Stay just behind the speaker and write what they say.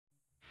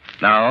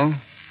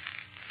Now,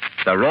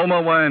 the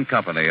Roma Wine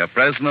Company of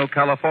Fresno,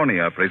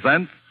 California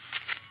presents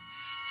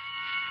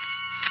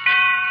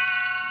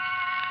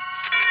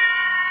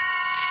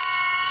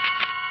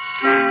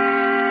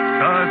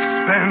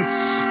Suspense.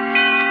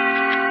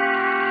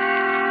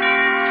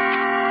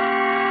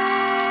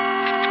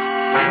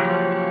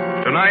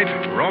 Tonight,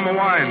 Roma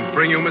Wines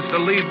bring you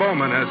Mr. Lee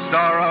Bowman as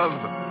star of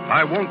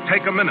I Won't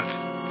Take a Minute,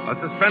 a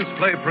suspense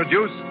play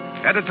produced,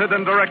 edited,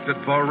 and directed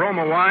for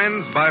Roma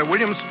Wines by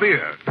William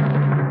Spear.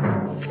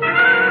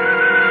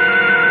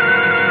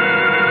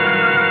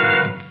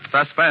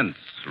 Suspense,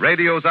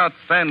 radio's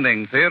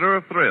outstanding theater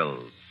of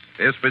thrills,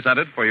 is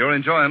presented for your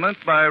enjoyment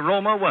by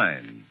Roma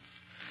Wines.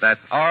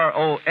 That's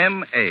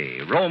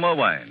R-O-M-A, Roma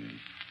Wines.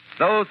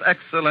 Those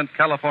excellent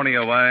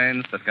California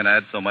wines that can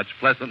add so much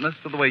pleasantness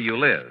to the way you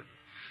live,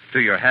 to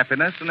your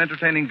happiness and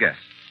entertaining guests,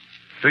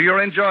 to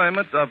your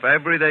enjoyment of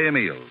everyday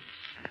meals.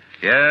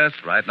 Yes,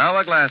 right now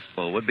a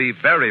glassful would be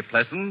very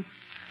pleasant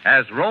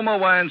as Roma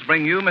Wines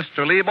bring you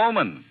Mr. Lee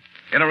Bowman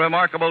in a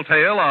remarkable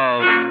tale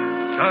of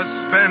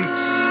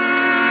Suspense.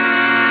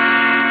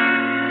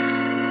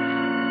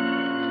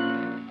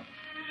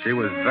 She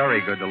was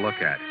very good to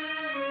look at,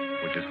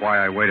 which is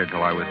why I waited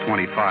till I was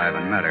 25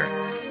 and met her.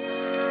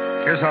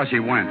 Here's how she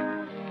went.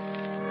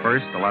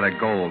 First, a lot of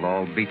gold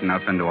all beaten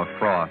up into a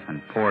froth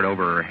and poured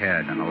over her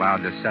head and allowed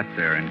to set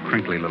there in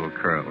crinkly little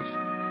curls.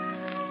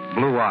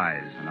 Blue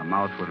eyes and a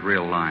mouth with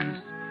real lines.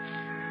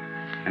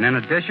 And in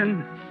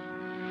addition,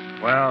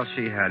 well,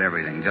 she had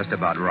everything just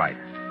about right.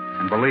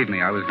 And believe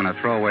me, I was going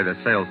to throw away the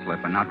sales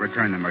slip and not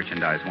return the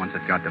merchandise once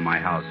it got to my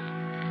house.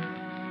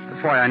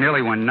 That's why I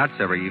nearly went nuts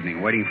every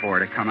evening waiting for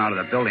her to come out of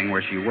the building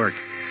where she worked.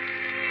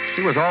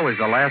 She was always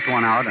the last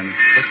one out, and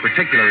this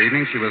particular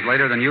evening she was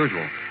later than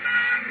usual.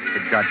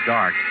 It got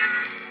dark.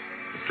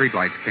 The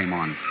streetlights came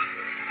on,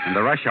 and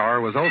the rush hour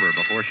was over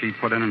before she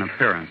put in an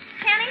appearance.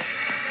 Kenny?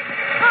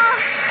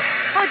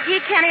 Oh,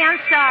 gee, Kenny, I'm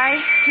sorry.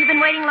 You've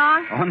been waiting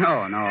long? Oh,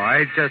 no.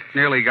 I just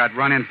nearly got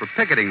run in for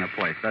picketing the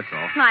place, that's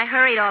all. I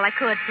hurried all I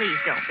could. Please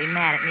don't be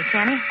mad at me,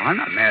 Kenny. I'm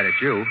not mad at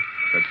you.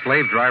 That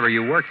slave driver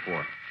you worked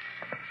for.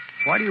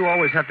 Why do you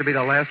always have to be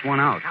the last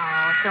one out?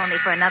 Oh, it's only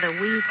for another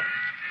week.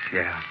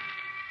 Yeah.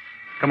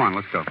 Come on,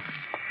 let's go.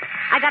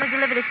 I got to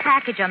deliver this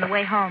package on the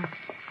way home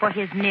for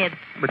his nib.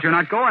 But you're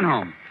not going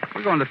home.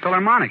 We're going to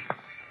Philharmonic.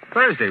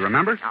 Thursday,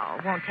 remember? Oh,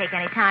 it won't take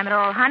any time at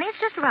all, honey. It's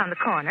just around the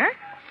corner.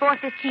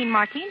 415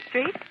 Martine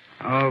Street.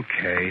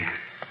 Okay.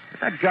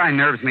 That guy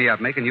nerves me up,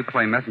 making you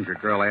play messenger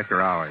girl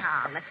after hours.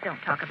 Oh, let's don't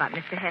talk about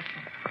Mr.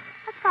 Heston.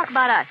 Let's talk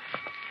about us.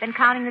 Been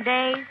counting the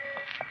days?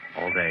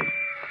 All day.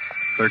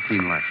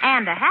 13 left.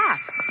 And a half.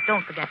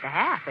 Don't forget the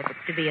half if it's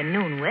to be a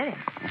noon wedding.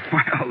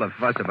 Why all the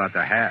fuss about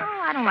the half?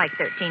 Oh, I don't like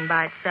 13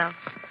 by itself.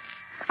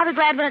 I'll be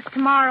glad when it's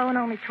tomorrow and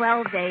only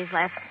 12 days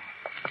left.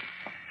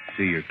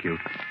 Gee, you're cute.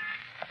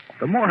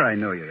 The more I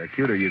know you, the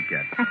cuter you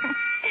get.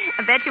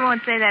 I bet you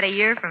won't say that a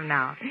year from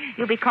now.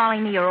 You'll be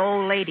calling me your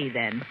old lady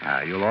then.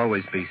 You'll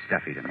always be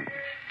Steffi to me.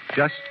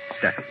 Just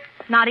Steffi.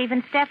 Not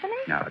even Stephanie?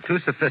 No, too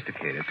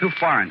sophisticated, too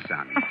foreign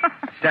sounding.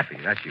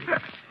 Steffi, that's you.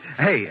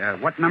 Hey,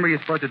 what number are you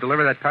supposed to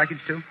deliver that package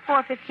to?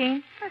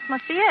 415. This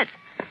must be it.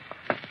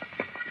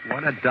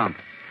 What a dump.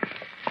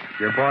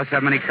 Your boss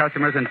have many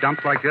customers in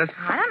dumps like this?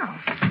 I don't know.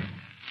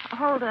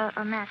 Hold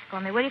a match for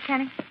me, will you,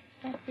 Kenny?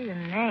 Can't see the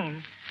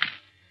name.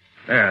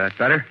 There, that's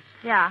better?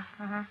 Yeah,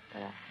 But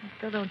I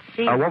still don't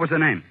see what was the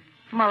name?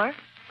 Muller,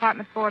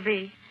 apartment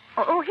 4B.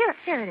 Oh,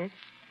 here it is.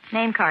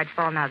 Name card's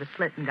fallen out of the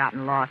slit and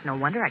gotten lost. No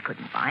wonder I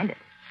couldn't find it.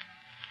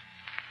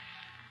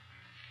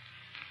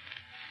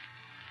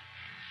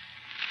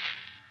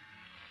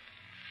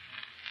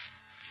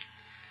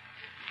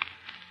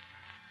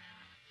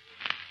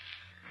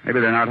 Maybe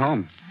they're not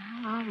home.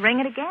 I'll ring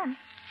it again.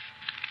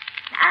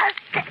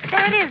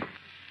 There it is.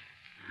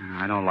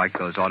 I don't like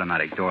those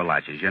automatic door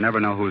latches. You never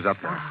know who's up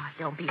there. Oh,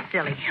 don't be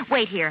silly.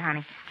 Wait here,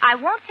 honey. I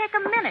won't take a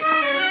minute.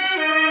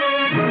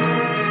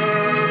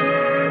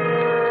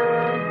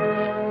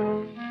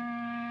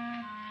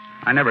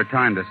 I never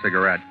timed a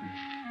cigarette.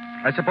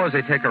 I suppose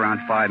they take around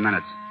 5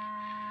 minutes.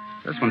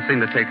 This one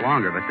seemed to take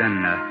longer, but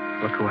then,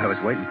 look who I was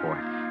waiting for.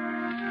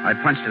 I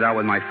punched it out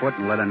with my foot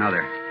and lit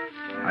another.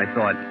 I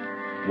thought,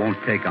 won't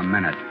take a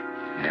minute.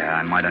 Yeah,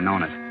 I might have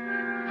known it.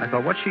 I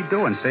thought, what's she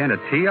doing, saying a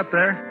T up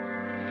there?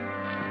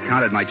 I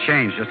counted my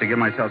change just to give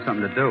myself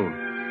something to do.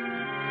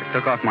 I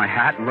took off my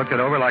hat and looked it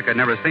over like I'd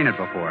never seen it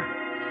before.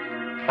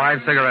 5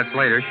 cigarettes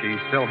later, she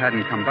still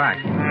hadn't come back.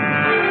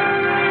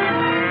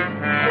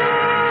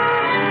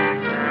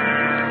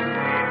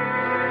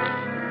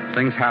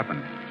 Things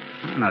happened.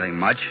 Nothing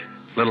much.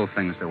 Little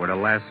things that were to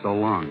last so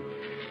long.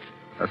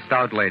 A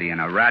stout lady in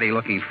a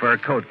ratty-looking fur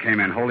coat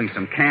came in holding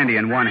some candy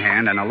in one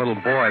hand and a little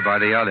boy by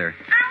the other.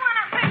 I want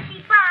a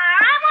Hershey bar.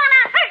 I want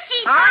a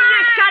Hershey bar. Oh,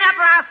 you shut up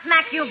or I'll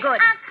smack you good.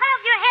 I'll cut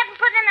off your head and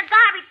put it in the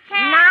garbage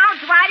can. Now,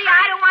 Dwighty,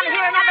 I don't want to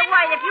hear another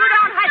word. If you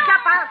don't hush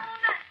up, I'll...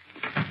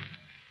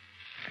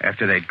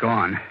 After they'd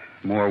gone,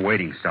 more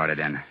waiting started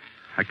in.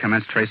 I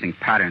commenced tracing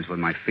patterns with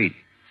my feet.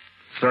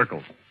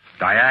 Circles,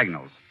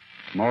 diagonals,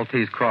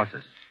 Maltese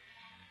crosses.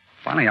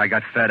 Finally, I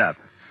got fed up.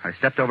 I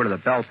stepped over to the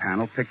bell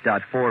panel, picked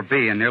out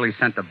 4B, and nearly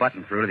sent the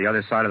button through to the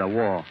other side of the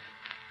wall.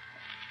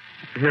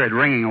 I could hear it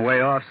ringing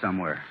away off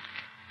somewhere.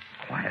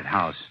 Quiet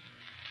house.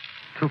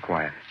 Too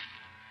quiet.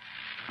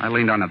 I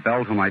leaned on the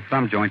bell till my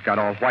thumb joint got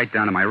all white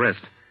down to my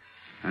wrist.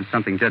 And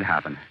something did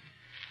happen.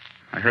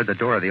 I heard the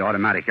door of the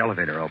automatic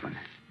elevator open.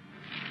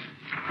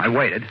 I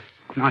waited,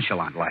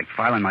 nonchalant-like,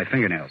 filing my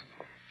fingernails.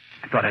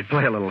 I thought I'd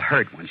play a little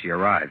hurt when she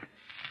arrived.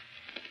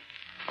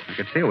 I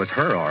could see it was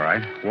her, all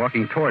right,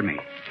 walking toward me.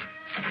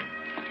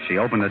 She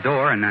opened the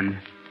door and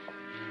then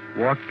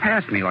walked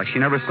past me like she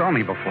never saw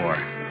me before.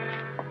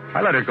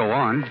 I let her go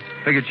on.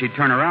 Figured she'd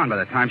turn around by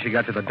the time she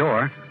got to the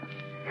door.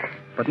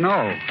 But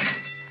no.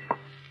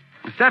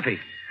 Steffi.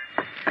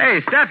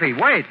 Hey, Steffi,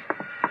 wait.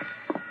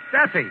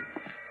 Steffi.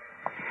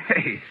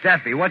 Hey,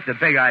 Steffi, what's the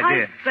big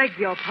idea? I beg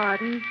your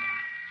pardon.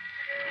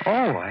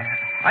 Oh,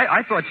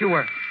 I thought you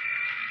were...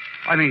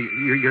 I mean,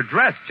 you're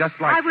dressed just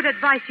like... I would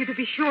advise you to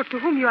be sure to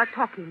whom you are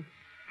talking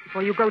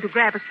before you go to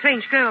grab a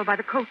strange girl by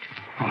the coat.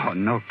 Oh,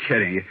 no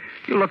kidding.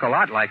 You look a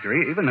lot like her,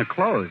 even the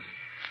clothes.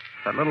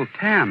 That little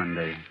tam and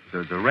the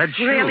red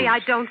shoes. Really, I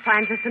don't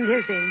find this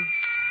amusing.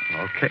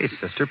 Okay,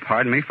 sister,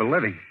 pardon me for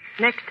living.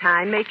 Next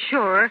time, make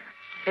sure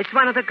it's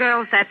one of the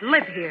girls that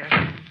live here.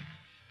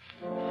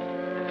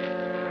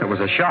 It was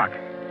a shock.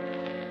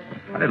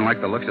 I didn't like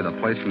the looks of the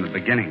place from the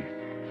beginning.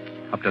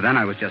 Up to then,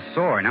 I was just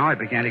sore. Now I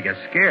began to get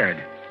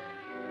scared.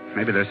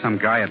 Maybe there's some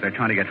guy up there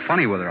trying to get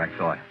funny with her, I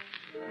thought.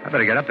 I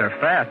better get up there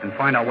fast and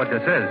find out what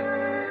this is.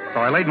 So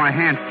I laid my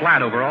hand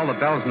flat over all the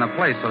bells in the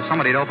place so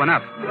somebody'd open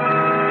up.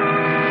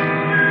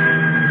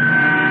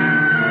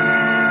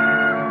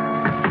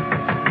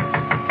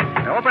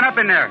 Now, open up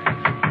in there.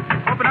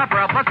 Open up or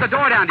I'll bust the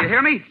door down. Do you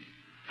hear me?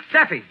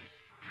 Steffi,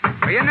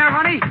 are you in there,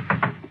 honey?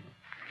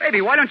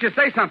 Baby, why don't you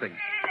say something?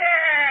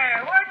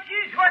 Yeah, what's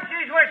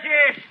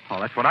this? Oh,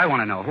 that's what I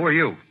want to know. Who are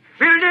you?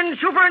 Building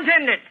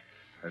superintendent.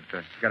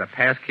 Got a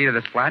pass key to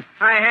this flat?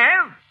 I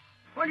have.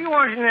 What do you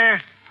want in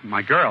there?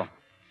 My girl.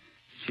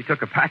 She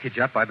took a package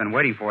up. I've been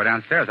waiting for her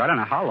downstairs. I don't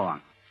know how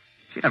long.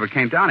 She never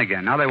came down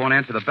again. Now they won't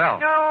answer the bell.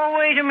 No,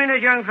 wait a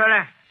minute, young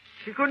fella.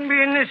 She couldn't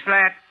be in this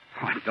flat.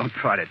 Oh, don't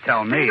try to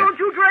tell me. Hey, don't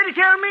you try to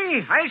tell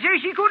me. I say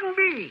she couldn't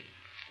be.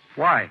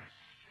 Why?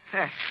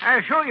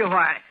 I'll show you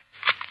why.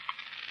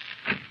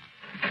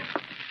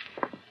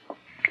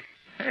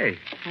 Hey,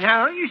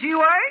 Now, you see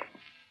why?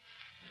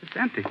 it's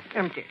empty.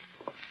 Empty.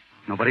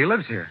 Nobody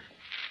lives here.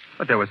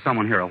 But there was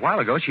someone here a while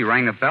ago. She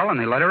rang the bell and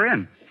they let her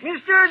in.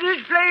 Mister,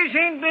 this place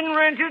ain't been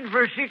rented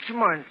for 6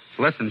 months.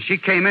 Listen, she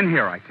came in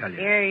here, I tell you.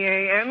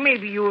 Yeah.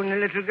 Maybe you and the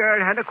little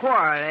girl had a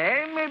quarrel,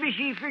 eh? Maybe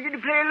she figured to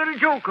play a little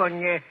joke on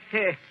you.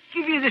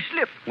 Give you the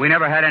slip. We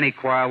never had any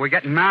quarrel. We're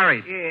getting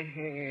married.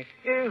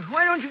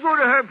 Why don't you go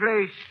to her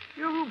place?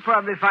 You'll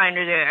probably find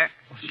her there.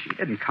 Well, she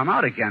didn't come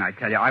out again, I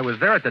tell you. I was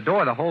there at the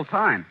door the whole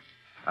time.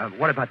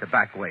 What about the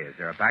back way? Is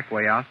there a back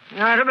way out?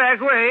 Not a back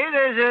way.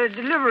 There's a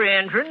delivery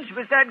entrance,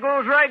 but that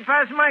goes right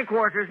past my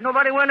quarters.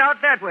 Nobody went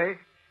out that way.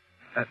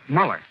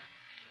 Muller.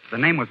 The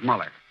name was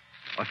Muller.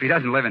 Well, if he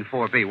doesn't live in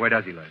 4B, where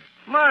does he live?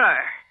 Muller.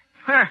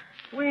 Huh.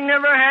 We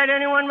never had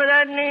anyone with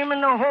that name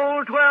in the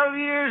whole 12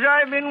 years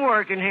I've been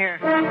working here.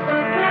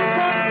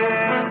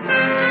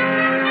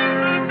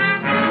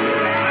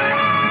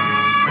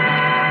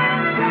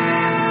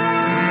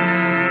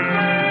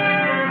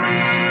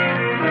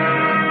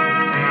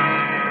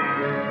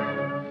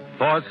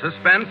 For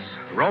Suspense,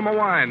 Roma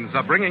Wines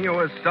are bringing you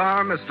as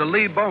star Mr.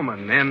 Lee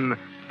Bowman in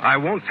I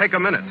Won't Take a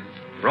Minute.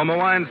 Roma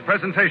Wines'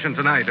 presentation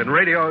tonight in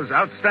radio's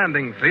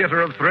outstanding theater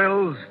of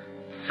thrills,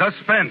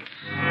 Suspense.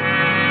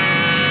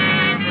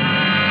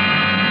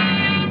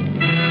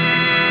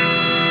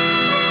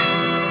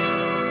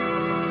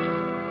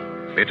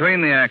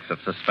 Between the acts of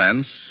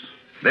Suspense,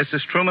 this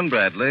is Truman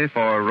Bradley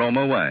for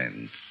Roma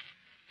Wines.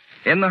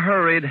 In the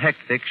hurried,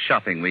 hectic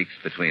shopping weeks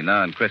between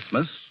now and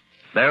Christmas,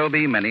 there will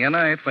be many a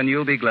night when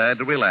you'll be glad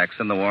to relax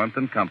in the warmth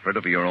and comfort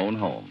of your own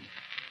home.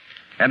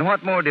 And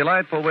what more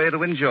delightful way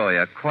to enjoy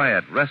a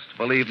quiet,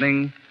 restful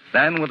evening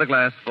than with a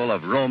glassful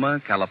of Roma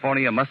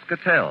California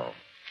Muscatel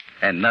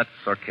and nuts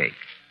or cake.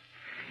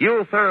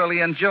 You'll thoroughly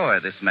enjoy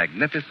this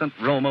magnificent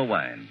Roma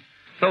wine,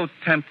 so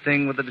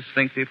tempting with the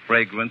distinctive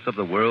fragrance of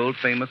the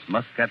world-famous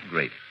Muscat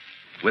grape,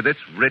 with its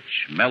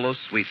rich, mellow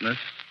sweetness,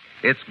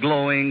 its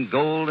glowing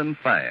golden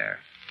fire.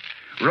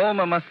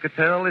 Roma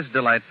Muscatel is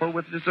delightful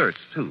with desserts,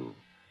 too.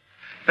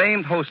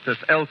 Famed hostess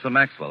Elsa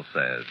Maxwell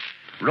says,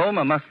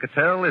 Roma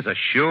Muscatel is a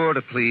sure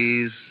to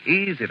please,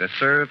 easy to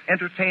serve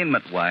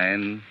entertainment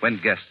wine when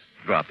guests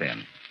drop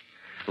in.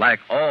 Like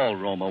all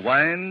Roma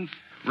wines,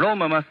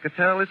 Roma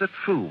Muscatel is a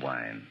true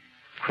wine,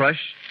 crushed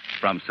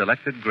from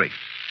selected grapes,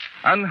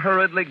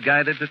 unhurriedly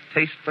guided to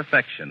taste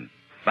perfection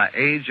by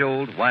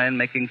age-old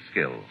winemaking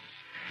skill.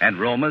 And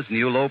Roma's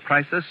new low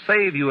prices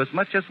save you as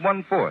much as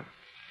 1/4.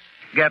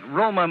 Get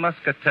Roma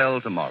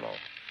Muscatel tomorrow.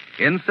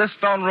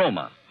 Insist on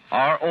Roma,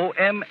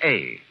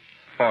 R-O-M-A,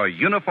 for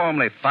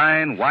uniformly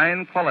fine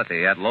wine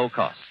quality at low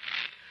cost.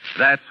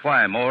 That's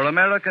why more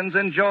Americans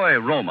enjoy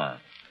Roma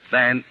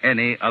than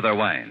any other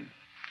wine.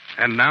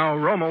 And now,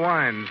 Roma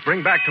Wines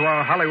bring back to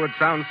our Hollywood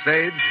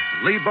soundstage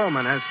Lee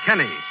Bowman as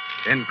Kenny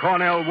in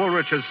Cornell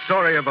Woolrich's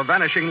story of a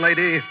vanishing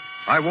lady,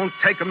 I Won't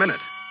Take a Minute.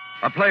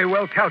 A play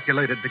well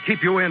calculated to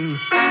keep you in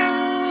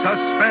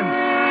suspense.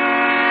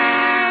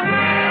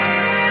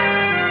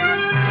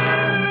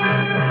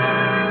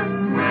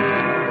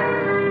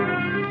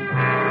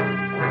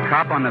 The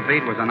cop on the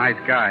beat was a nice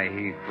guy.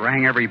 He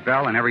rang every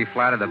bell in every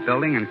flat of the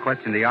building and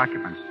questioned the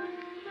occupants.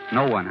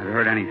 No one had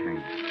heard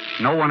anything.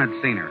 No one had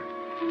seen her.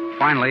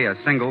 Finally, a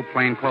single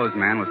plainclothes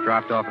man was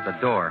dropped off at the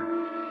door.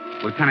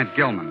 Lieutenant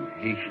Gilman.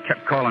 He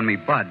kept calling me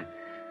Bud.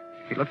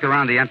 He looked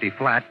around the empty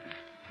flat,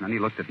 and then he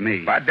looked at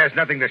me. Bud, there's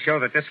nothing to show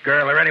that this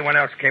girl or anyone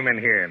else came in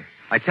here.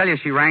 I tell you,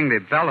 she rang the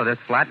bell of this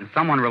flat, and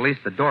someone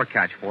released the door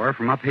catch for her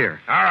from up here.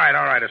 All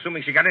right.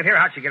 Assuming she got in here,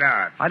 how'd she get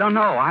out? I don't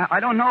know. I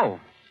don't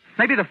know.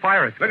 Maybe the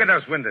fire escape. Look at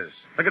those windows.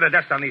 Look at the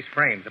dust on these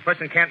frames. A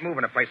person can't move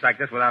in a place like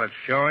this without it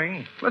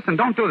showing. Listen,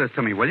 don't do this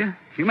to me, will you?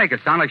 You make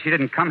it sound like she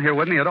didn't come here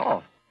with me at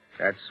all.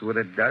 That's what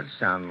it does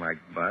sound like,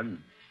 Bud.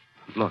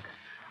 Look,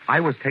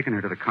 I was taking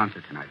her to the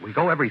concert tonight. We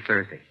go every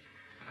Thursday.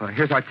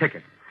 Here's our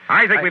ticket.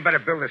 I think we better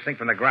build this thing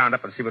from the ground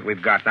up and see what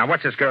we've got. Now,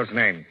 what's this girl's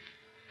name?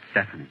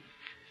 Stephanie.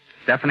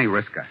 Stephanie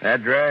Riska.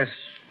 Address?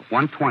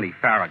 120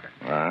 Farragut.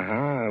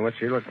 Uh-huh. What's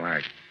she look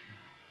like?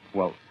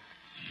 Well,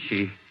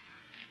 she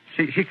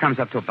comes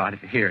up to about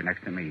here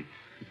next to me.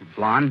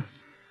 Blonde,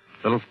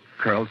 little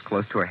curls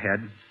close to her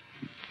head,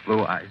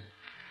 blue eyes.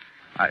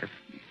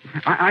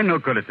 I'm no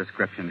good at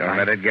description. Don't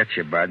let it get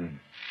you, Bud.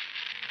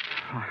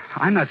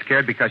 I'm not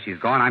scared because she's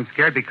gone. I'm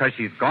scared because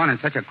she's gone in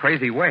such a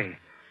crazy way.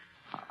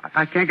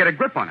 I can't get a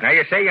grip on it. Now,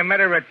 you say you met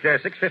her at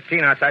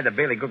 6:15 outside the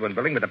Bailey Goodwin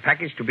building with a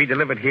package to be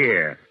delivered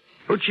here.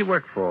 Who'd she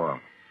work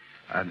for?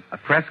 A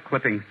press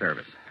clipping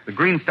service. The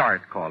Green Star,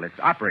 it's called. It's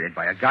operated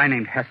by a guy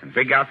named Hessen.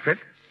 Big outfit?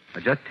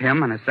 Just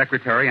him and a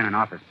secretary and an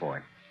office boy.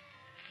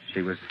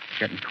 She was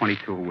getting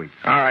 $22 a week.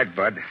 All right,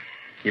 Bud.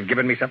 You've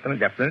given me something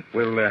definite.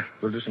 We'll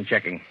do some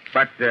checking.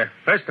 But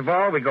first of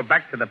all, we go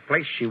back to the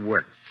place she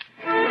worked.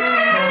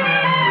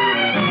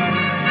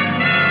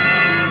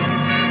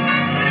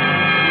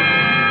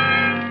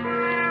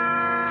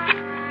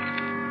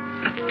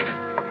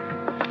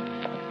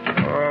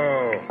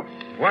 Oh,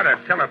 what a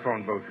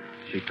telephone booth.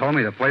 She told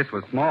me the place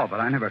was small, but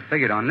I never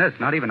figured on this.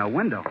 Not even a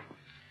window.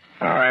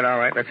 All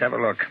right. Let's have a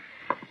look.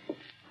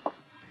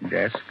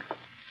 Desk.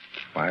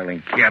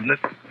 Filing cabinet.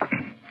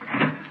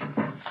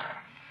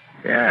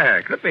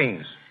 Yeah,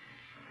 clippings.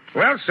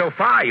 Well, so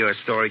far your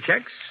story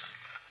checks.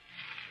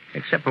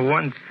 Except for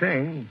one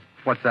thing.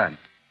 What's that?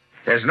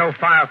 There's no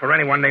file for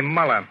anyone named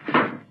Muller.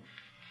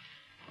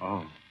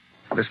 Oh.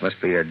 This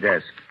must be her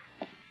desk.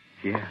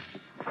 Yeah.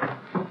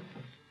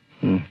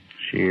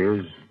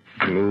 Shears,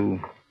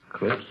 glue,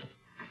 clips.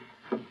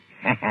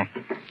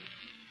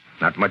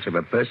 Not much of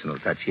a personal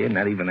touch here,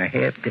 not even a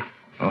hair tip.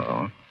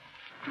 Uh-oh.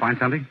 Find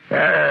something?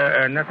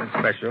 Nothing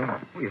special.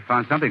 Well, you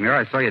found something there.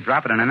 I saw you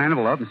drop it in an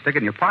envelope and stick it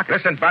in your pocket.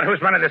 Listen, Bud, who's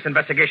running this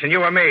investigation,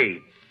 you or me?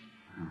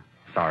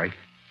 Sorry.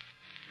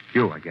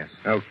 You, I guess.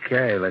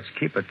 Okay, let's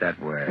keep it that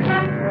way.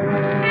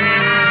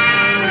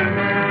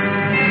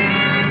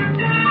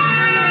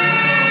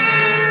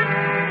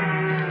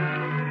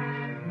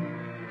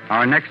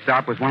 Our next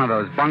stop was one of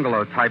those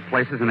bungalow-type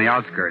places in the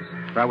outskirts.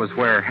 That was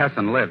where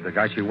Hessen lived, the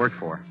guy she worked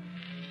for.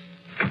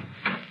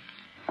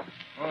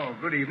 Oh,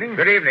 good evening.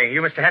 Good evening.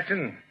 You Mr.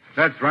 Hudson?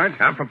 That's right.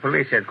 I'm from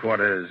police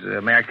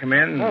headquarters. May I come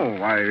in? Oh,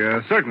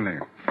 why, certainly.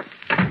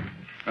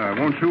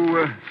 Won't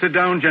you sit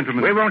down,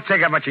 gentlemen? We won't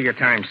take up much of your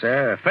time,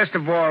 sir. First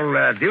of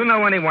all, do you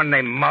know anyone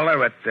named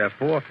Muller at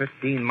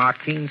 415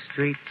 Martine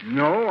Street?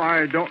 No,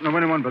 I don't know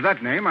anyone by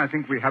that name. I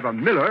think we have a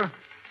Miller,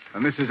 a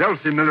Mrs.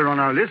 Elsie Miller on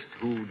our list,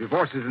 who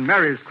divorces and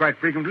marries quite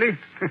frequently.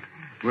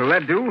 Will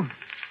that do?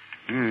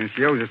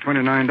 She owes us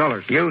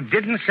 $29. You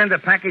didn't send a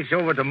package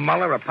over to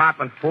Muller,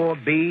 apartment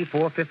 4B,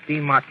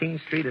 415 Martine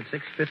Street at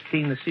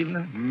 6:15 this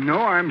evening?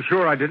 No, I'm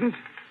sure I didn't.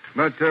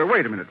 But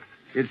wait a minute.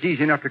 It's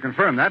easy enough to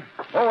confirm that.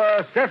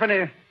 Oh,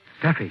 Stephanie.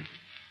 Steffi.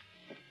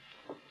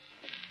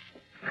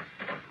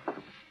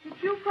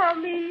 Did you call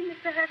me,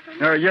 Mr.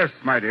 Hessen? Yes,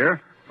 my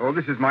dear. Oh,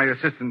 this is my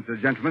assistant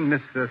gentleman,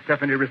 Miss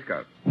Stephanie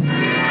Riska.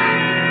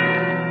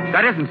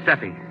 That isn't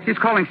Steffi. She's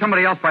calling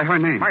somebody else by her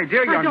name. My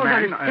dear young I don't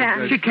man.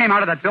 understand. She came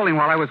out of that building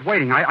while I was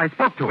waiting. I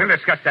spoke to her. We'll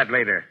discuss that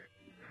later.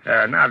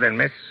 Now then,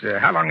 miss,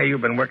 how long have you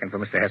been working for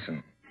Mr.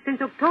 Hessen? Since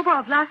October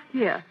of last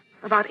year.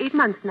 About 8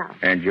 months now.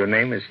 And your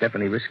name is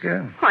Stephanie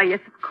Riska? Why,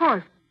 yes, of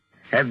course.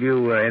 Have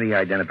you any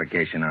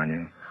identification on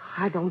you?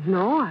 I don't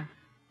know.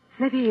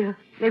 Maybe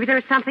there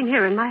is something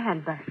here in my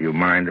handbag. You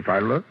mind if I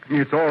look?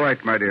 It's all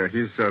right, my dear.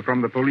 He's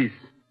from the police.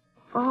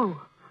 Oh,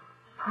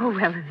 well,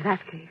 in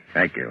that case.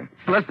 Thank you.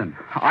 Listen,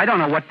 I don't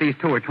know what these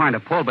two are trying to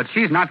pull, but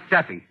she's not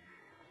Steffi.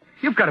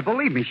 You've got to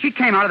believe me. She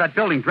came out of that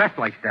building dressed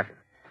like Steffi.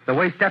 The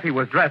way Steffi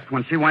was dressed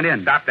when she went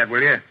in. Stop that,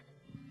 will you?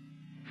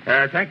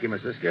 Thank you,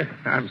 Miss Riska.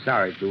 I'm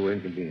sorry to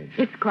inconvenience.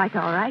 It's quite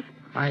all right.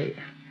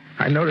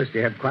 I noticed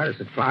you have quite a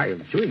supply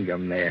of chewing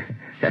gum there.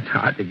 That's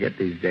hard to get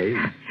these days.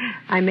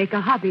 I make a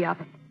hobby of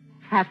it.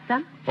 Have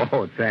some?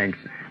 Oh, thanks.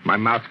 My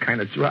mouth's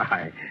kind of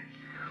dry.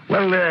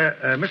 Well,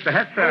 Mr.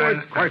 Hester...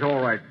 It's quite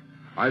all right.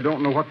 I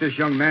don't know what this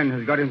young man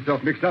has got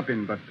himself mixed up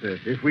in, but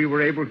if we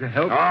were able to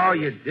help... Oh,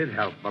 you did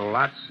help a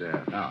lot,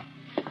 sir. Ah.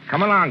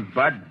 Come along,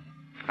 Bud.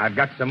 I've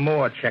got some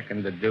more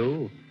checking to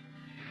do.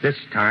 This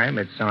time,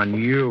 it's on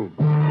you.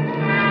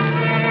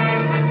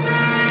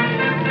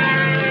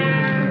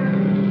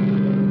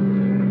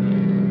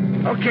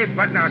 Okay,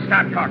 Bud, now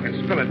stop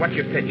talking. Spill it. What's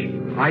your pitch?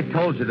 I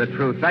told you the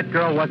truth. That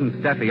girl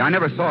wasn't Steffi. I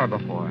never saw her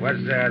before.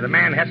 Was the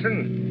man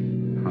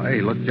Hessen? Oh,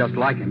 he looked just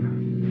like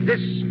him.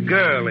 This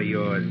girl of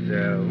yours,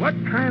 what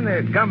kind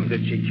of gum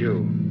did she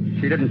chew?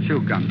 She didn't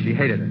chew gum. She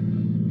hated it.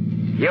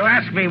 You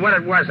asked me what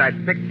it was I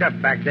picked up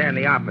back there in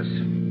the office.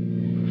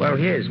 Well,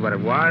 here's what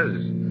it was.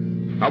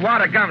 A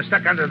wad of gum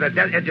stuck under the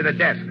edge of the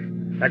desk.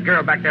 That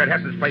girl back there at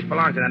Hessen's place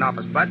belongs in that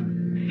office, Bud.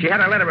 She had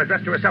a letter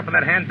addressed to herself in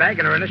that handbag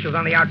and her initials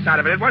on the outside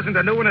of it. It wasn't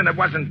a new one and it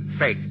wasn't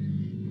fake.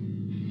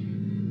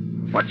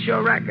 What's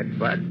your racket,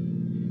 Bud?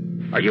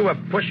 Are you a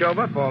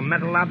pushover for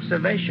mental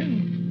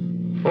observation?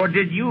 Or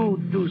did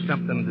you do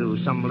something to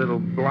some little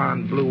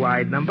blonde,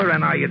 blue-eyed number,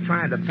 and are you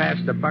trying to pass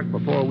the buck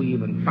before we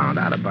even found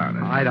out about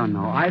it? I don't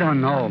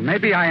know.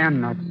 Maybe I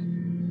am nuts.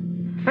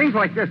 Things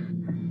like this...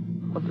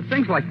 Well,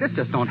 things like this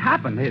just don't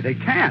happen. They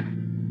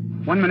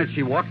can't. 1 minute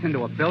she walks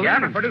into a building... You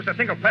haven't produced a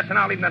single person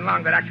all evening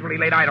long that actually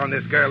laid eyes on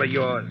this girl of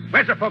yours.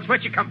 Where's her folks?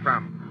 Where'd she come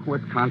from?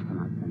 Wisconsin,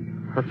 I think.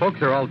 Her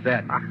folks are all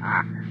dead.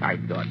 I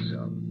thought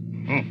so.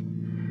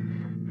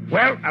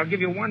 Well, I'll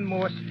give you one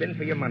more spin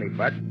for your money,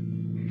 Bud.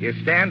 You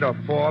stand or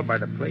fall by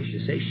the place you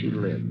say she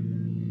lived.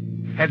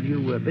 Have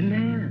you been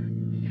there?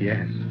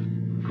 Yes.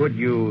 Could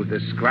you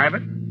describe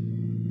it?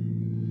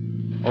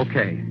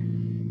 Okay.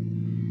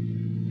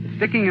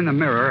 Sticking in the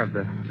mirror of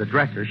the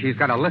dresser, she's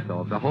got a litho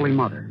of the Holy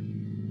Mother.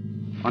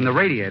 On the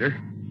radiator,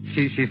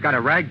 she's got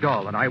a rag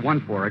doll that I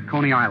won for her at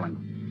Coney Island.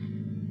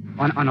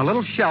 On a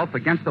little shelf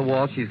against the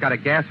wall, she's got a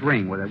gas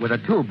ring with a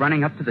tube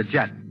running up to the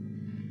jet.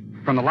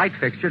 From the light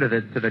fixture to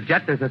the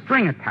jet, there's a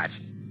string attached.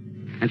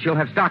 And she'll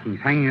have stockings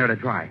hanging there to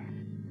dry.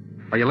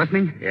 Are you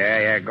listening?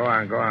 Yeah, go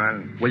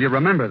on. Will you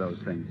remember those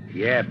things?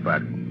 Yeah,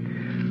 Bud.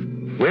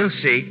 We'll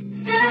see.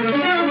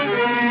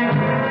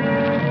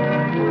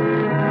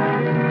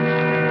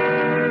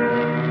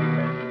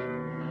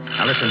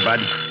 Now listen, Bud.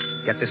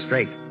 Get this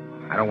straight.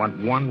 I don't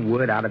want one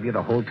word out of you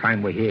the whole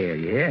time we're here,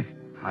 you hear?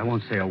 I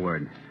won't say a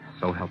word.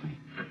 So help me.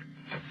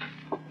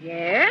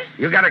 Yes?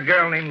 You got a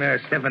girl named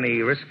Stephanie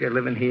Risker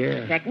living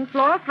here? Second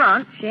floor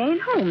front. She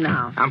ain't home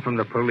now. I'm from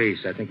the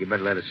police. I think you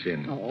better let us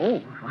in.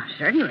 Oh, well,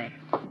 certainly.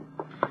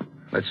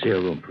 Let's see her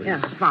room, please.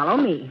 Yeah, follow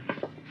me.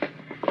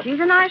 She's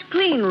a nice,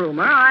 clean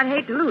roomer. I'd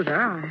hate to lose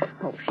her. I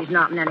hope she's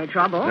not in any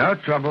trouble. No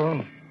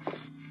trouble.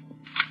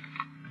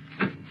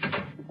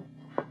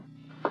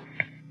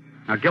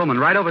 Now, Gilman,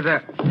 right over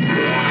there.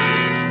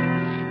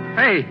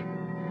 Hey,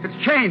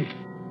 it's changed.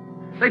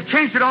 They've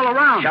changed it all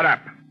around. Shut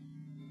up.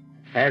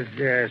 Has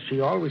she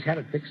always had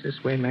it fixed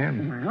this way,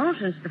 ma'am? Well,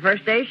 since the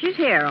first day she's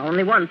here.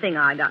 Only one thing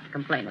I got to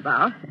complain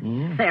about.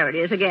 There it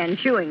is again,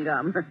 chewing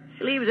gum.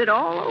 She leaves it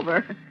all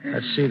over.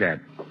 Let's see that.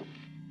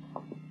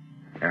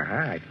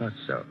 I thought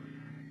so.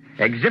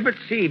 Exhibit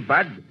C,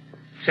 Bud.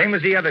 Same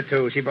as the other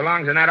two. She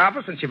belongs in that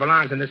office and she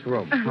belongs in this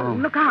room.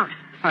 Look out.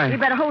 You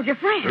better hold your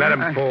friend. Let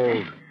him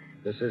hold.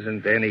 This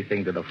isn't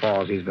anything to the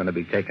falls he's going to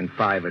be taking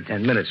 5 or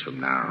 10 minutes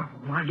from now.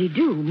 What'd he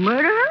do?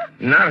 Murder her?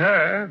 Not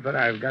her, but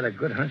I've got a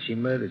good hunch he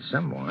murdered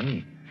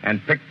someone and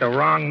picked the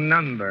wrong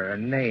number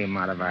and name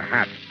out of a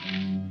hat.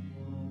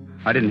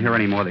 I didn't hear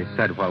any more they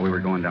said while we were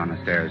going down the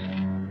stairs.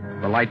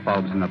 The light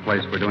bulbs in the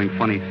place were doing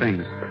funny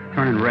things,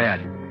 turning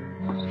red,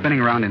 spinning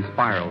around in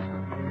spirals.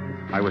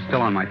 I was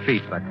still on my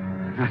feet, but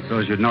I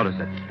suppose you'd notice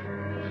it.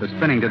 The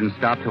spinning didn't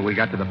stop till we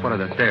got to the foot of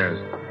the stairs.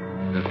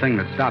 The thing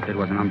that stopped it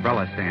was an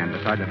umbrella stand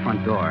beside the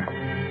front door.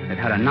 It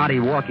had a knotty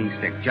walking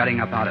stick jutting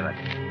up out of it.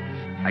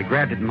 I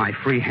grabbed it in my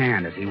free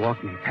hand as he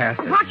walked me past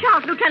it. Watch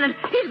out, Lieutenant.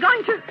 He's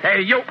going to...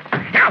 Hey, you!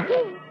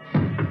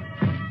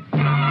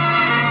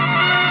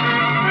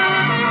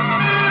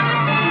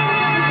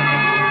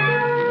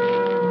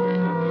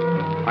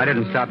 I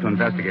didn't stop to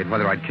investigate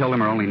whether I'd killed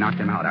him or only knocked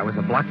him out. I was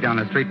a block down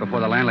the street before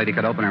the landlady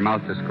could open her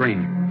mouth to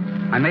scream.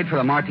 I made for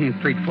the Martine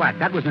Street flat.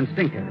 That was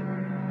instinctive.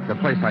 The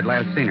place I'd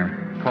last seen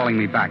her, calling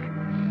me back.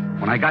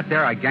 When I got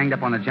there, I ganged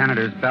up on the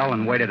janitor's bell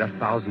and waited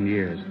 1,000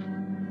 years.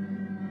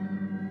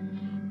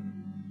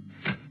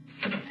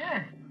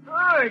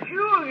 Oh, it's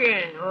you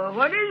again.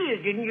 What is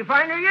it? Didn't you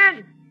find her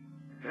yet?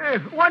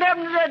 What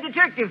happened to that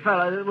detective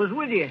fella that was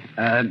with you?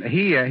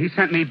 He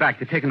sent me back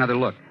to take another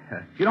look.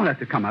 You don't have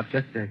to come up.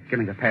 Just give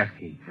me the pass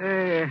key. All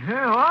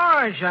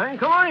right, son.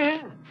 Come on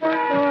in.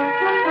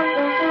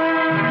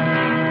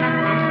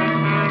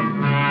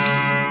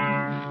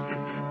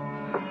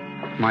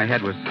 My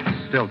head was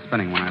still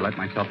spinning when I let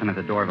myself in at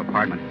the door of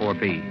apartment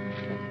 4B.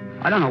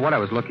 I don't know what I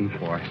was looking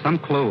for. Some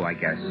clue, I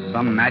guess.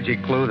 Some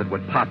magic clue that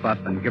would pop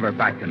up and give her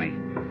back to me.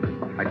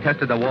 I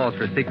tested the walls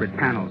for secret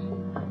panels.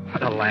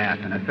 What a laugh,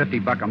 and a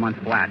 $50 a month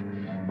flat.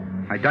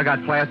 I dug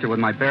out plaster with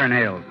my bare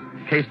nails,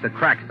 cased the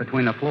cracks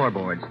between the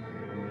floorboards.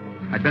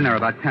 I'd been there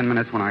about 10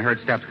 minutes when I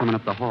heard steps coming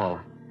up the hall.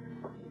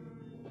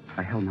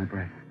 I held my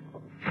breath.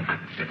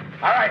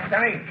 All right,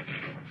 Sonny.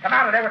 Come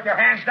out of there with your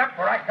hands up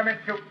or I come in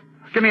shoot.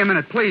 Give me a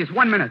minute, please.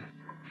 1 minute.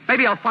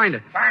 Maybe I'll find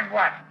it. Find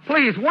what?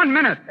 Please, 1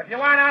 minute. If you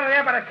want out of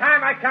there by the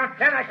time I count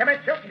 10, I come in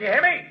shooting. Do you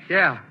hear me?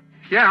 Yeah.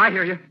 Yeah, I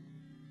hear you.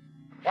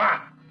 1,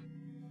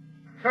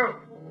 2,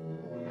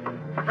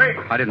 3.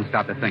 I didn't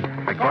stop to think.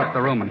 I crossed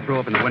the room and threw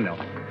open the window.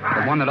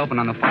 The one that opened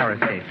on the fire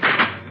escape.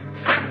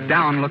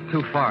 Down looked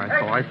too far,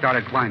 so I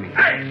started climbing.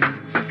 Hey!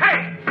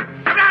 Hey!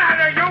 Get out of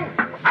there, you!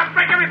 I'll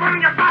break every bone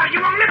in your body.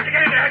 You won't live to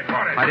get into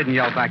headquarters. I didn't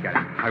yell back at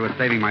him. I was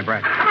saving my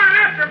breath. Come on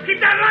after him. Keep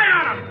that light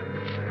on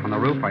him. On the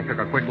roof, I took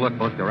a quick look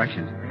both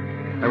directions.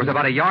 There was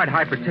about a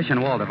yard-high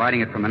partition wall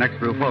dividing it from the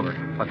next roof over.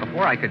 But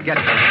before I could get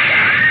it...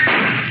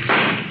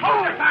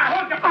 Hold the fire!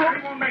 Hold the fire!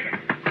 He won't make it.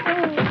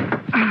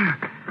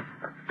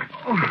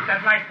 Keep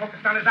that light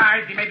focused on his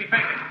eyes. He may be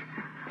fainting.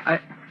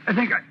 I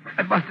think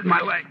I busted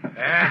my leg.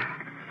 Yeah?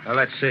 Well,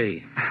 let's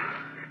see.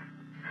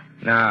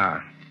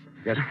 Now,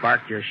 just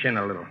bark your shin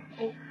a little.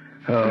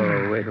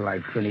 Oh, wait till I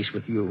finish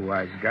with you,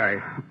 wise guy.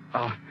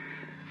 Oh,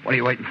 what are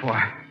you waiting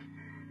for?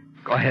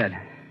 Go ahead.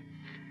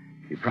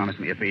 You promised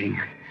me a beating.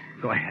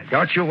 Go ahead.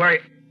 Don't you worry.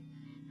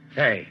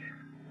 Hey,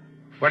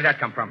 where did that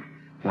come from?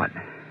 What?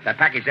 That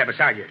package there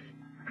beside you.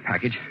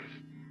 Package?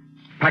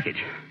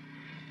 Package.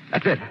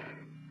 That's it.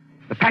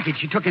 The package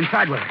you took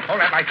inside with her. Hold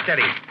that light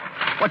steady.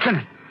 What's in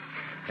it?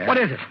 What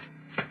is it?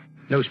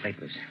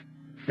 Newspapers.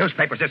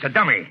 Newspapers. It's a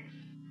dummy.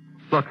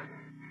 Look,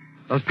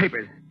 those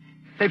papers.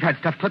 They've had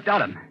stuff clipped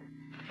out of them.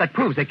 That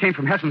proves they came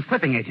from Hessen's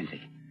clipping agency.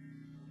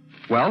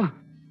 Well,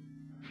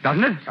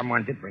 doesn't it?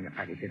 Someone did bring a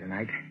package here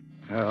tonight.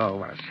 Oh,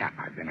 what a sap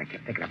I've been. I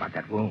kept thinking about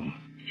that room.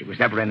 She was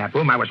never in that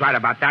room. I was right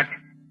about that.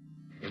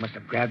 They must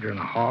have grabbed her in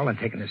the hall and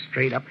taken her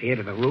straight up here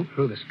to the roof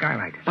through the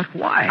skylight. But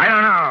why? I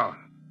don't know.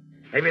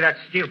 Maybe that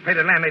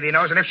steel-plated landlady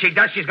knows, and if she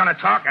does, she's going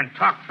to talk, and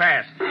talk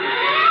fast.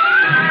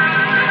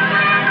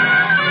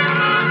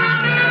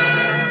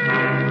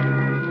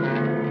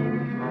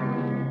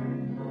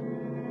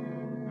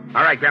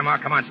 All right, Grandma,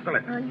 come on, spill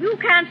it. You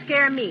can't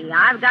scare me.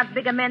 I've got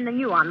bigger men than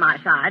you on my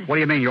side. What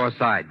do you mean, your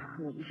side?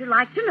 Wouldn't you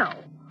like to know?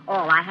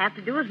 All I have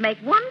to do is make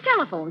one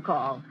telephone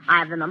call. I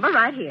have the number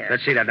right here.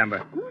 Let's see that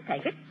number.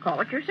 Take it. Call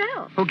it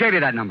yourself. Who gave you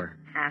that number?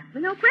 Ask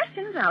me no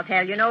questions. I'll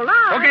tell you no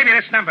lies. Who gave you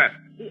this number?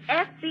 The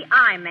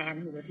FBI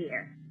man who was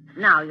here.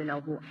 Now you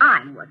know who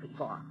I'm working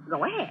for.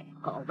 Go ahead.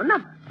 Call the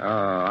number.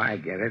 Oh, I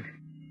get it.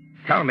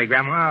 Tell me,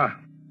 Grandma,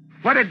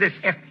 what did this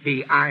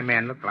FBI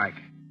man look like?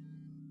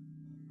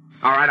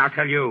 All right, I'll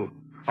tell you.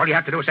 All you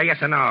have to do is say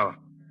yes or no.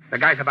 The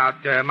guy's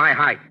about my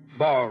height,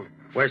 bald,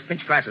 wears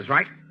pinch glasses,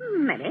 right?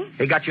 Maybe.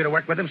 He got you to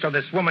work with him so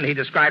this woman he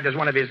described as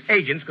one of his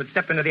agents could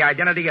step into the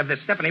identity of this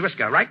Stephanie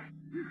Whisker, right?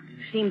 You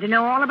seem to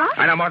know all about it.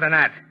 I know more than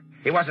that.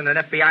 He wasn't an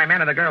FBI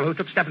man, and the girl who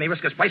took Stephanie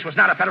Whisker's place was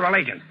not a federal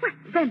agent. Well,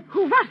 then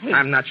who was he?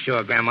 I'm not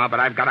sure, Grandma,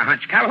 but I've got a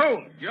hunch.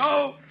 Calhoun!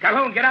 Yo!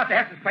 Calhoun, get out to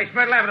Heston's place,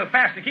 Myrtle Avenue,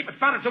 fast, and keep it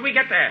spotted till we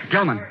get there.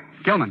 Gilman.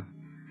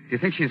 Do you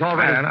think she's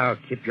already... I don't know.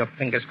 Keep your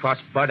fingers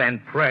crossed, Bud, and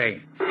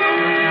pray.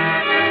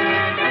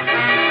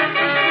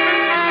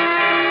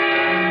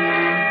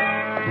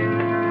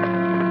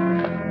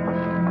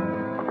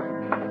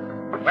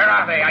 Where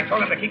are they? I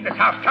told them to keep this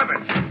house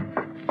covered.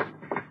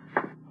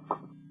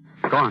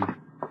 Gone.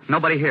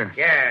 Nobody here.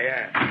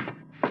 Yeah.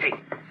 Hey,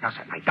 douse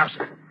that light, douse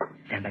it.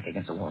 Stand back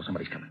against the wall.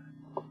 Somebody's coming.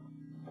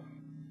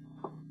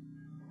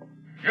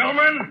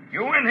 Gentlemen,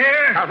 you in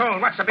here?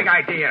 Calhoun, what's the big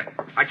idea?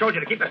 I told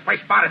you to keep this place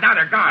spotted. Now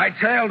they're gone. I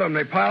tailed them.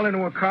 They piled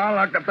into a car,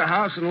 locked up the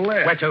house, and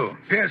left. Where to?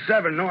 Pier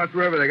 7, North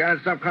River. They got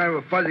in some kind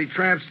of a fuzzy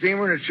tramp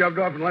steamer and it shoved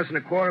off in less than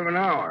a quarter of an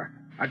hour.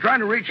 I tried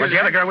to reach her. Was the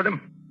other girl with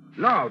him?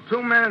 No,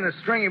 2 men and a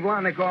stringy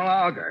blonde they call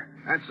Alger.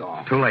 That's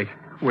all. Too late.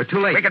 We're too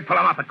late. We can pull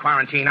them off at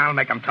quarantine. I'll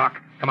make them talk.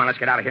 Come on, let's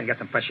get out of here and get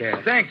some fresh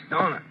air. Thanks,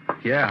 don't it?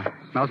 Yeah.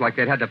 Smells like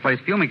they'd had the place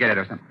fumigated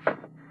or something.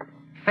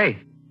 Hey.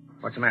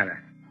 What's the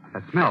matter?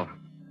 That smell.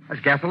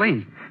 That's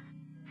gasoline.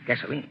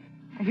 Gasoline?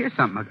 I hear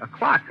something. A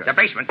clock. The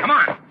basement. Come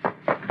on.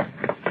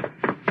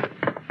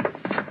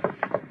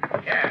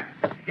 Yeah,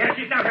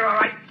 she's down here, all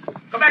right.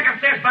 Go back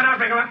upstairs, Bud. I'll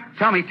bring her up.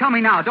 Tell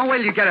me now. Don't wait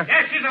till you get her.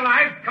 Yes, she's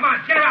alive. Come on,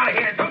 get her out of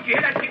here. Don't you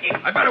hear that ticking?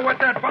 I better wet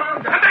that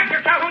bomb. Come back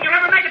here, Calhoun. You'll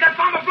never make it. That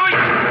bomb will blow you.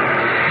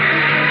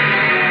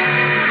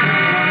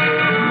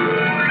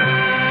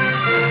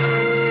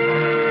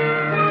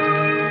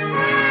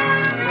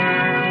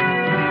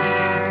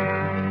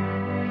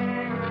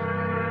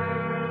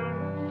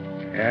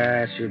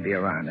 She'll be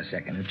around a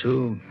second or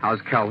two.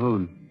 How's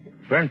Calhoun?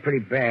 Burned pretty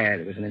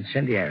bad. It was an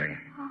incendiary.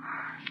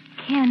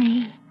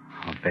 Kenny.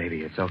 Oh,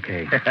 baby, it's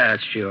okay.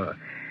 Sure.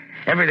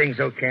 Everything's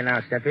okay now,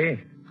 Steffi.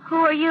 Who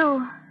are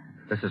you?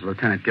 This is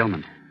Lieutenant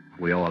Gilman.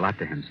 We owe a lot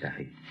to him,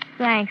 Steffi.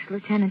 Thanks,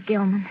 Lieutenant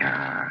Gilman.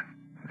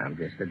 I'm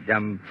just a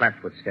dumb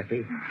flatfoot,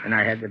 Steffi. And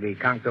I had to be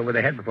conked over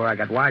the head before I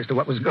got wise to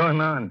what was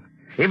going on.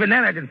 Even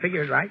then, I didn't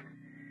figure it right.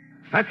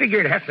 I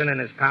figured Hessen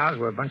and his pals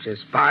were a bunch of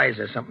spies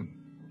or something.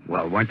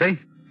 Well, weren't they?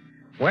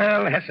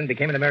 Well, Hessen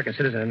became an American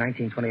citizen in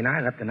 1929,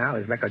 and up to now,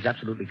 his record's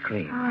absolutely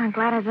clean. Oh, I'm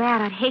glad of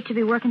that. I'd hate to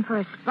be working for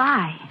a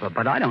spy.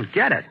 But I don't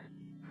get it.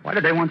 Why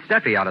did they want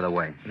Steffi out of the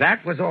way?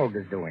 That was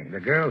Olga's doing, the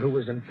girl who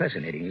was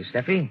impersonating you,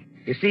 Steffi.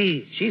 You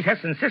see, she's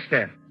Heston's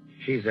sister.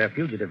 She's a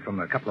fugitive from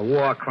a couple of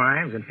war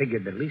crimes and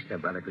figured the least her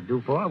brother could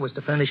do for her was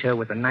to furnish her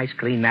with a nice,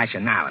 clean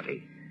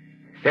nationality.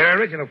 Their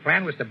original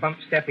plan was to bump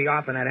Steffi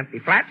off in that empty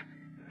flat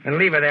and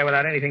leave her there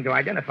without anything to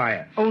identify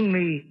her.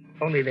 Only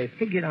they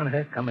figured on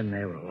her coming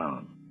there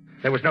alone.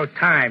 There was no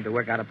time to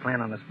work out a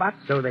plan on the spot,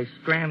 so they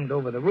scrammed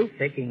over the roof,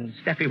 taking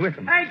Steffi with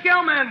them. Hey,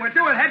 Gilman, we're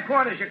due at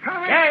headquarters. You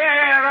coming?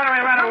 Yeah,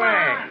 run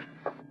away.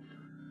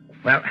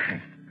 Well,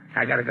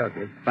 I gotta go,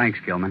 kid. Thanks,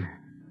 Gilman.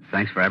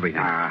 Thanks for everything.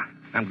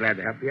 I'm glad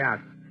to help you out.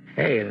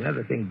 Hey, and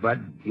another thing,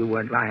 Bud, you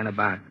weren't lying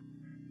about.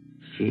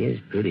 She is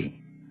pretty.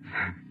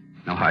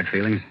 No hard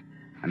feelings?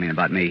 I mean,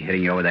 about me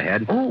hitting you over the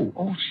head?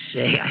 Oh,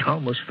 say, I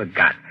almost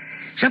forgot.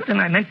 Something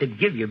I meant to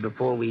give you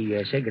before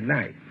we say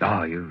goodnight.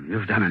 Oh,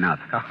 you've done enough.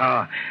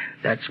 Oh,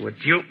 that's what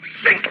you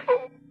think.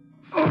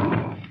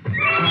 Oh.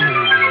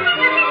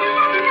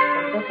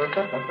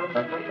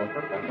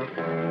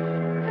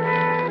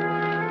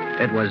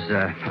 It was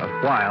a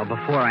while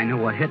before I knew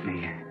what hit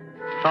me.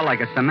 Felt like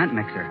a cement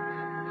mixer.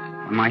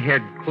 When my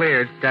head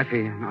cleared,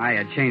 Steffi and I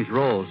had changed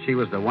roles. She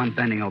was the one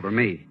bending over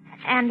me.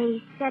 And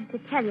he said to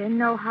tell you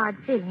no hard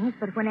feelings,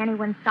 but when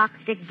anyone socks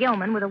Dick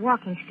Gilman with a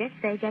walking stick,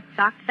 they get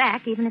socked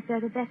back, even if they're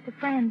the best of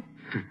friends.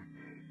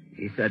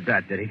 He said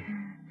that, did he?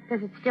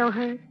 Does it still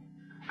hurt?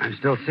 I'm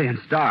still seeing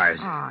stars.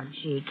 Oh,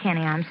 gee,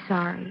 Kenny, I'm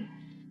sorry.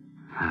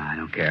 I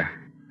don't care.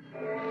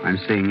 I'm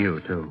seeing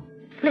you, too.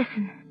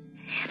 Listen,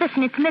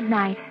 it's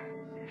midnight.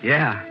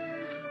 Yeah.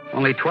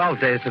 Only 12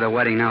 days to the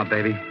wedding now,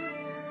 baby.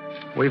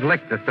 We've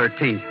licked the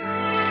 13th.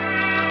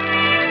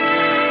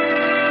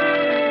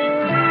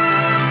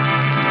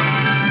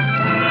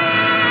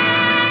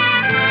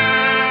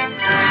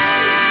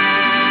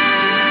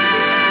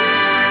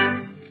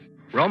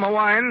 Roma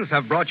Wines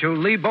have brought you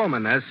Lee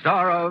Bowman as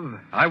star of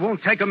I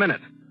Won't Take a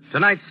Minute.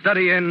 Tonight's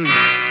study in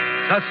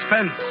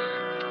Suspense.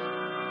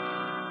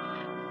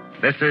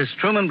 This is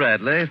Truman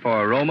Bradley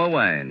for Roma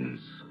Wines,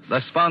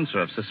 the sponsor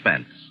of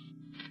Suspense.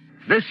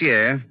 This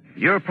year,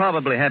 you're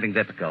probably having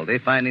difficulty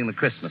finding the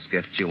Christmas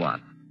gifts you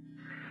want.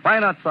 Why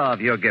not solve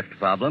your gift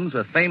problems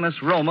with famous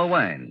Roma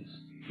Wines?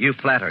 You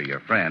flatter your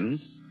friends,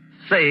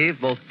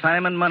 save both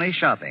time and money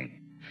shopping.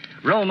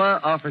 Roma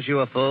offers you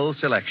a full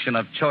selection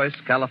of choice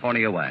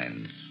California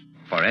wines.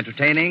 For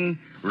entertaining,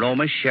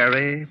 Roma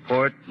Sherry,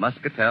 Port,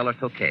 Muscatel, or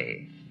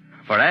Tokay.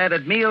 For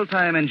added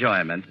mealtime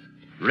enjoyment,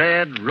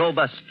 red,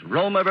 robust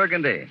Roma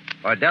Burgundy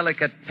or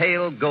delicate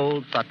pale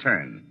gold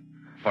Sauterne.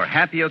 For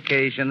happy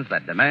occasions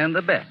that demand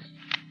the best,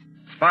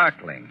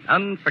 sparkling,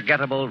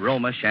 unforgettable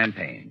Roma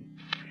Champagne.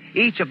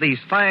 Each of these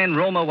fine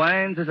Roma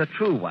wines is a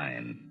true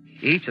wine,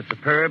 each a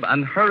superb,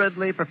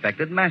 unhurriedly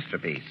perfected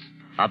masterpiece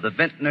of the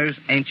vintner's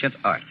ancient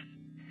art.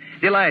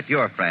 Delight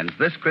your friends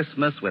this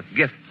Christmas with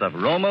gifts of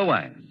Roma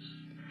wines.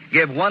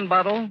 Give one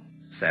bottle,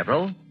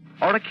 several,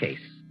 or a case.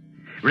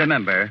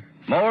 Remember,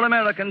 more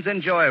Americans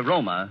enjoy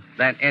Roma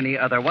than any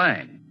other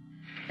wine.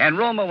 And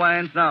Roma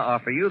wines now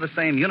offer you the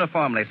same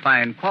uniformly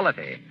fine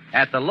quality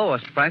at the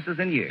lowest prices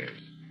in years.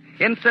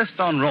 Insist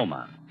on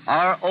Roma,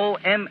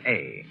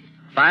 R-O-M-A,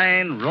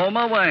 fine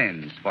Roma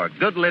wines for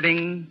good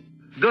living,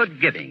 good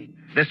giving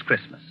this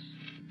Christmas.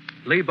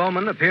 Lee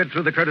Bowman appeared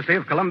through the courtesy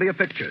of Columbia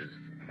Pictures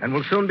and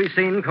will soon be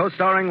seen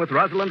co-starring with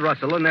Rosalind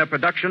Russell in their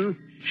production,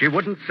 She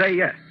Wouldn't Say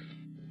Yes.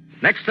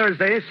 Next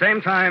Thursday,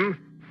 same time,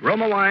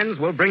 Roma Wines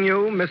will bring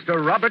you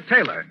Mr. Robert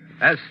Taylor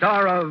as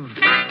star of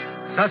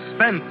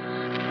Suspense,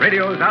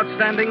 radio's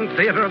outstanding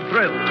theater of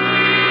thrills.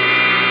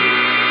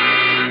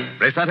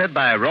 Presented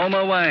by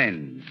Roma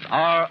Wines,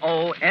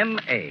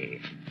 R-O-M-A,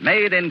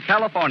 made in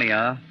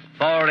California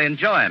for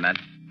enjoyment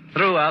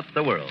throughout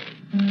the world.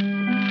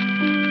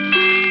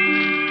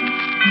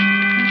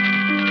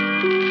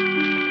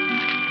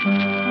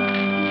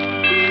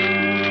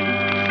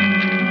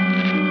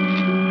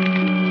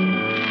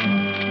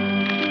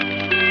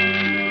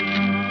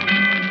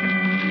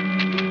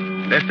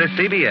 This is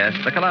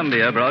CBS, the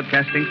Columbia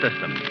Broadcasting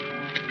System.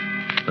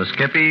 The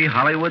Skippy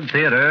Hollywood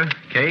Theater,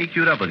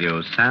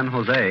 KQW, San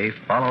Jose,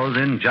 follows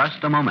in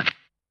just a moment.